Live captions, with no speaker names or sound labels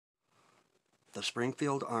The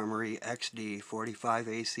Springfield Armory XD-45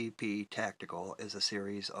 ACP Tactical is a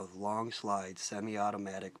series of long-slide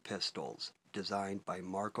semi-automatic pistols designed by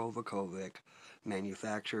Marko Vukovic,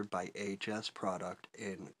 manufactured by HS Product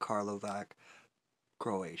in Karlovac,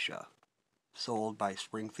 Croatia, sold by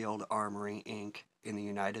Springfield Armory Inc. in the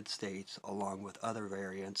United States, along with other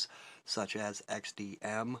variants such as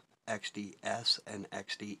XDM, XDS, and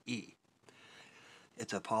XDE.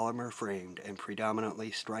 It's a polymer-framed and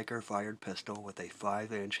predominantly striker-fired pistol with a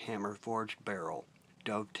 5-inch hammer-forged barrel,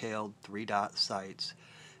 dovetailed 3-dot sights,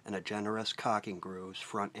 and a generous cocking grooves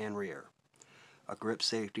front and rear. A grip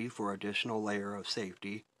safety for additional layer of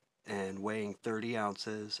safety, and weighing 30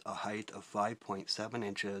 ounces, a height of 5.7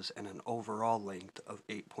 inches, and an overall length of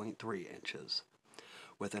 8.3 inches,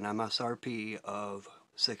 with an MSRP of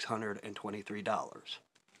 $623.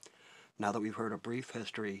 Now that we've heard a brief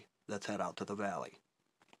history, let's head out to the valley.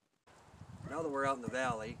 Now that we're out in the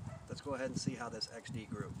valley, let's go ahead and see how this XD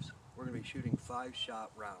grooves. We're going to be shooting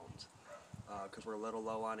 5-shot rounds because we're a little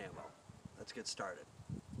low on ammo. Let's get started.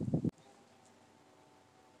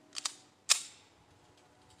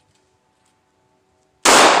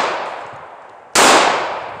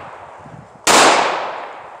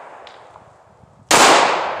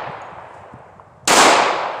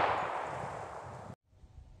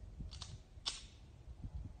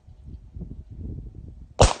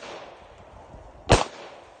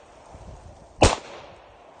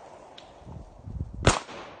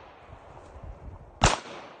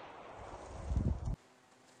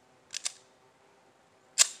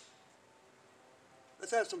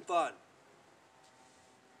 Let's have some fun.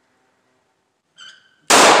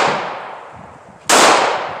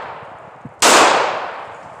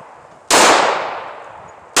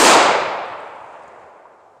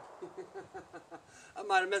 I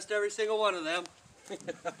might have missed every single one of them.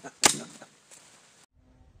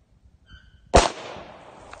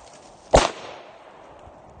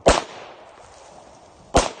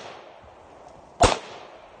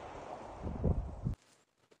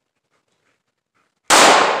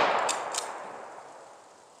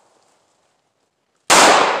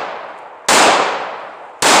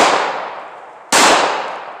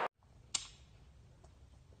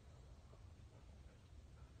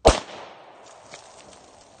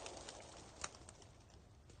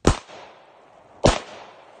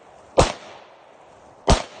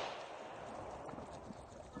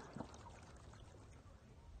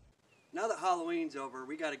 Now that Halloween's over,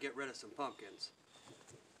 we got to get rid of some pumpkins.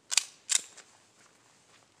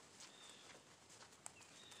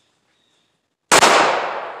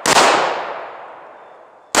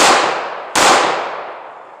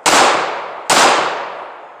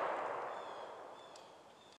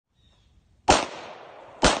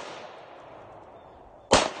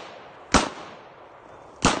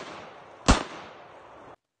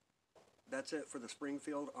 That's it for the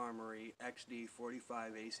Springfield Armory XD-45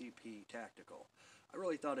 ACP Tactical. I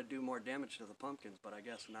really thought it'd do more damage to the pumpkins, but I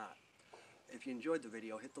guess not. If you enjoyed the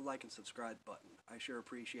video, hit the like and subscribe button. I sure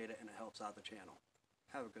appreciate it, and it helps out the channel.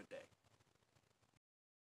 Have a good day.